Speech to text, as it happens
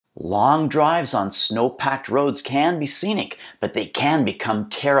Long drives on snow-packed roads can be scenic, but they can become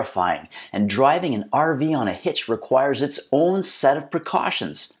terrifying, and driving an RV on a hitch requires its own set of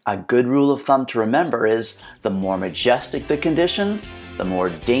precautions. A good rule of thumb to remember is, the more majestic the conditions, the more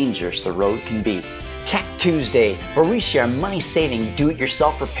dangerous the road can be. Tech Tuesday, where we share money-saving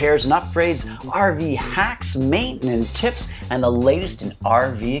do-it-yourself repairs and upgrades, RV hacks, maintenance tips, and the latest in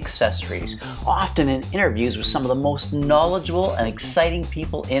RV accessories, often in interviews with some of the most knowledgeable and exciting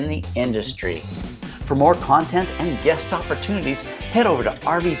people in the industry. For more content and guest opportunities, head over to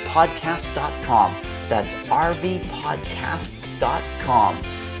rvpodcast.com. That's rvpodcasts.com.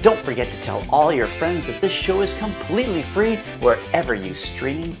 Don't forget to tell all your friends that this show is completely free wherever you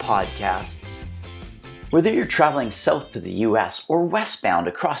stream podcasts. Whether you're traveling south to the US or westbound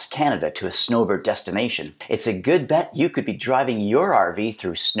across Canada to a snowbird destination, it's a good bet you could be driving your RV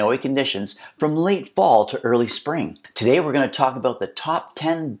through snowy conditions from late fall to early spring. Today we're going to talk about the top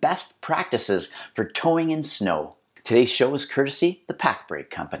 10 best practices for towing in snow. Today's show is courtesy the Pacbrake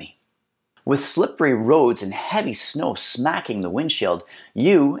company. With slippery roads and heavy snow smacking the windshield,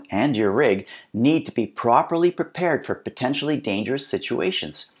 you and your rig need to be properly prepared for potentially dangerous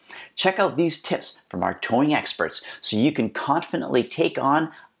situations. Check out these tips from our towing experts so you can confidently take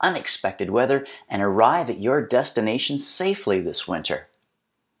on unexpected weather and arrive at your destination safely this winter.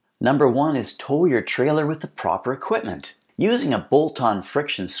 Number 1 is tow your trailer with the proper equipment. Using a bolt-on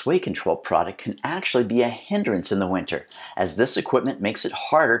friction sway control product can actually be a hindrance in the winter, as this equipment makes it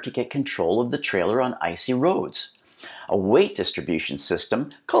harder to get control of the trailer on icy roads. A weight distribution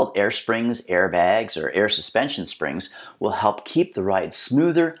system, called air springs, airbags, or air suspension springs, will help keep the ride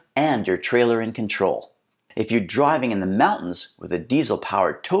smoother and your trailer in control. If you're driving in the mountains with a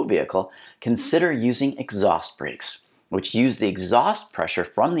diesel-powered tow vehicle, consider using exhaust brakes, which use the exhaust pressure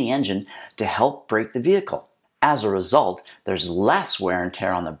from the engine to help brake the vehicle. As a result, there's less wear and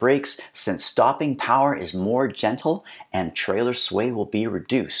tear on the brakes since stopping power is more gentle and trailer sway will be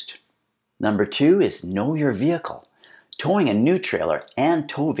reduced. Number 2 is know your vehicle. Towing a new trailer and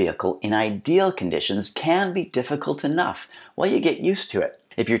tow vehicle in ideal conditions can be difficult enough while you get used to it.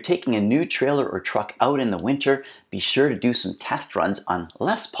 If you're taking a new trailer or truck out in the winter, be sure to do some test runs on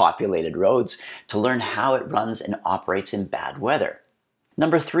less populated roads to learn how it runs and operates in bad weather.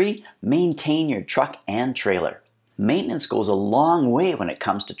 Number 3, maintain your truck and trailer. Maintenance goes a long way when it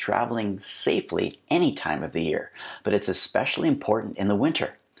comes to traveling safely any time of the year, but it's especially important in the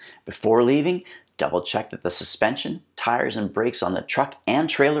winter. Before leaving, double check that the suspension, tires, and brakes on the truck and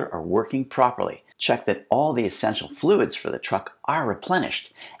trailer are working properly. Check that all the essential fluids for the truck are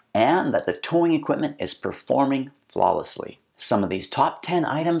replenished and that the towing equipment is performing flawlessly. Some of these top 10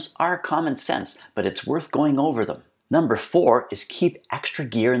 items are common sense, but it's worth going over them. Number 4 is keep extra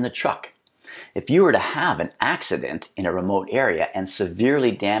gear in the truck. If you were to have an accident in a remote area and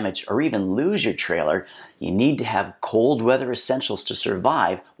severely damage or even lose your trailer, you need to have cold weather essentials to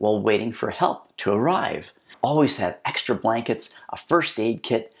survive while waiting for help to arrive. Always have extra blankets, a first aid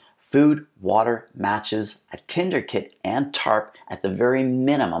kit, food, water, matches, a tinder kit, and tarp at the very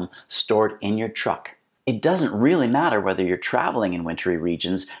minimum stored in your truck. It doesn't really matter whether you're traveling in wintry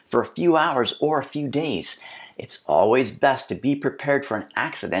regions for a few hours or a few days. It's always best to be prepared for an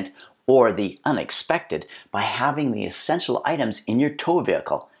accident or the unexpected by having the essential items in your tow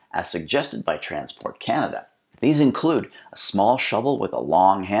vehicle, as suggested by Transport Canada. These include a small shovel with a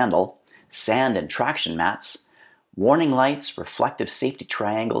long handle, sand and traction mats, warning lights, reflective safety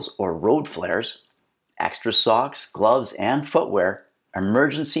triangles or road flares, extra socks, gloves, and footwear,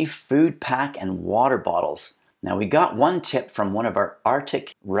 emergency food pack, and water bottles. Now, we got one tip from one of our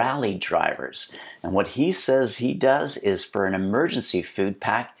Arctic rally drivers, and what he says he does is for an emergency food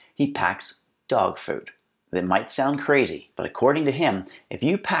pack, he packs dog food. That might sound crazy, but according to him, if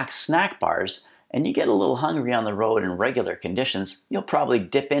you pack snack bars and you get a little hungry on the road in regular conditions, you'll probably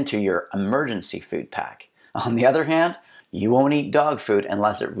dip into your emergency food pack. On the other hand, you won't eat dog food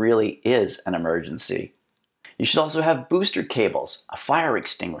unless it really is an emergency. You should also have booster cables, a fire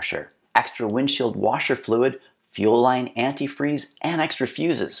extinguisher, extra windshield washer fluid, fuel line antifreeze, and extra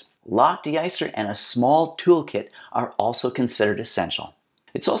fuses. Lock deicer and a small toolkit are also considered essential.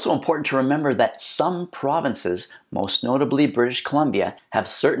 It's also important to remember that some provinces, most notably British Columbia, have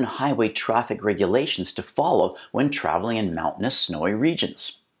certain highway traffic regulations to follow when traveling in mountainous, snowy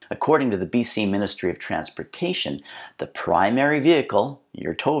regions. According to the BC Ministry of Transportation, the primary vehicle,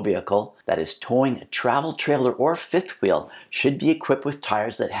 your tow vehicle, that is towing a travel trailer or fifth wheel should be equipped with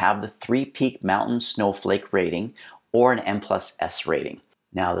tires that have the 3-peak mountain snowflake rating or an M+S rating.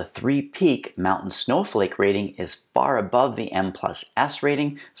 Now, the 3-peak mountain snowflake rating is far above the M+S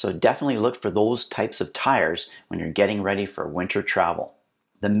rating, so definitely look for those types of tires when you're getting ready for winter travel.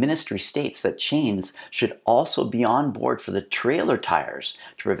 The ministry states that chains should also be on board for the trailer tires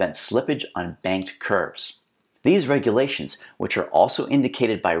to prevent slippage on banked curves. These regulations, which are also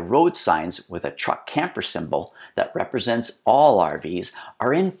indicated by road signs with a truck camper symbol that represents all RVs,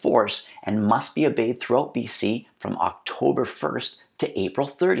 are in force and must be obeyed throughout BC from October 1st to April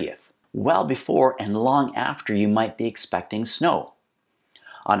 30th, well before and long after you might be expecting snow.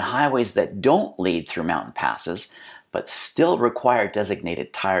 On highways that don't lead through mountain passes, but still require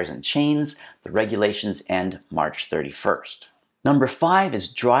designated tires and chains, the regulations end March 31st. Number 5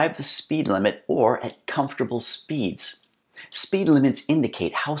 is drive the speed limit or at comfortable speeds. Speed limits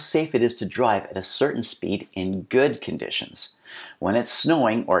indicate how safe it is to drive at a certain speed in good conditions. When it's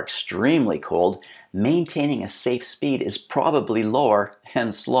snowing or extremely cold, maintaining a safe speed is probably lower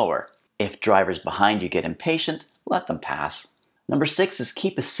and slower. If drivers behind you get impatient, let them pass. Number 6 is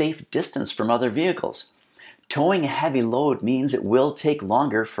keep a safe distance from other vehicles. Towing a heavy load means it will take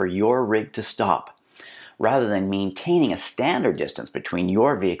longer for your rig to stop. Rather than maintaining a standard distance between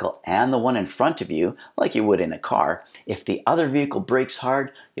your vehicle and the one in front of you, like you would in a car, if the other vehicle brakes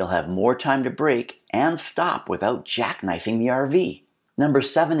hard, you'll have more time to brake and stop without jackknifing the RV. Number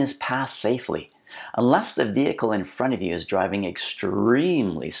 7 is pass safely. Unless the vehicle in front of you is driving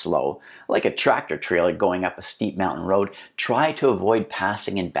extremely slow, like a tractor trailer going up a steep mountain road, try to avoid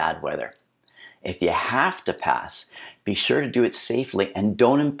passing in bad weather. If you have to pass, be sure to do it safely and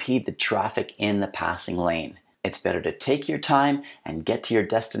don't impede the traffic in the passing lane. It's better to take your time and get to your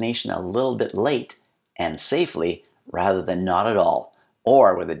destination a little bit late and safely rather than not at all,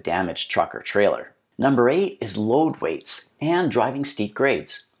 or with a damaged truck or trailer. Number 8 is load weights and driving steep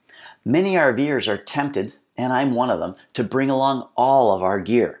grades. Many RVers are tempted, and I'm one of them, to bring along all of our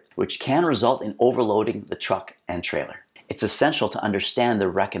gear, which can result in overloading the truck and trailer. It's essential to understand the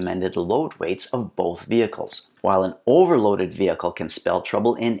recommended load weights of both vehicles. While an overloaded vehicle can spell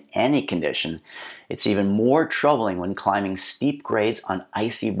trouble in any condition, it's even more troubling when climbing steep grades on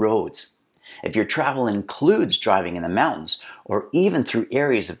icy roads. If your travel includes driving in the mountains or even through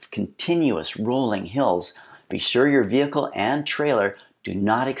areas of continuous rolling hills, be sure your vehicle and trailer do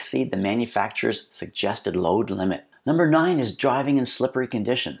not exceed the manufacturer's suggested load limit. Number 9 is driving in slippery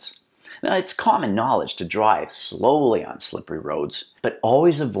conditions. Now, it's common knowledge to drive slowly on slippery roads, but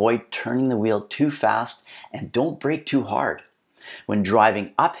always avoid turning the wheel too fast and don't brake too hard. When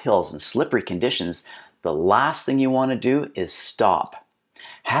driving up hills in slippery conditions, the last thing you want to do is stop.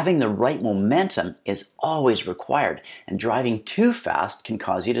 Having the right momentum is always required, and driving too fast can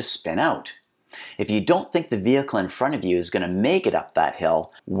cause you to spin out. If you don't think the vehicle in front of you is going to make it up that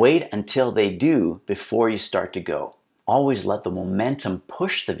hill, wait until they do before you start to go. Always let the momentum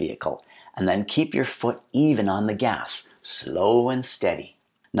push the vehicle, and then keep your foot even on the gas, slow and steady.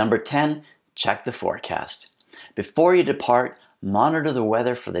 Number 10, check the forecast. Before you depart, monitor the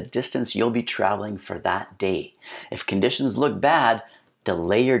weather for the distance you'll be traveling for that day. If conditions look bad,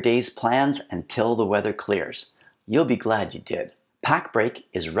 delay your day's plans until the weather clears. You'll be glad you did. Pacbrake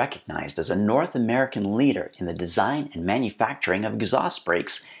is recognized as a North American leader in the design and manufacturing of exhaust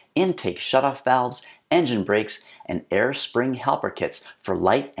brakes, intake shutoff valves, engine brakes, and air spring helper kits for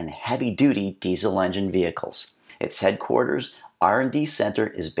light and heavy-duty diesel engine vehicles. Its headquarters, R&D Center,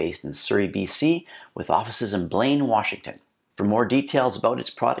 is based in Surrey, BC, with offices in Blaine, Washington. For more details about its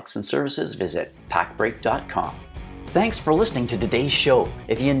products and services, visit pacbrake.com. Thanks for listening to today's show.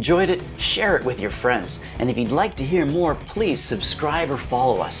 If you enjoyed it, share it with your friends. And if you'd like to hear more, please subscribe or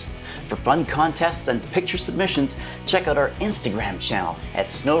follow us. For fun contests and picture submissions, check out our Instagram channel at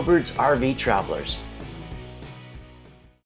Snowbirds RV Travelers.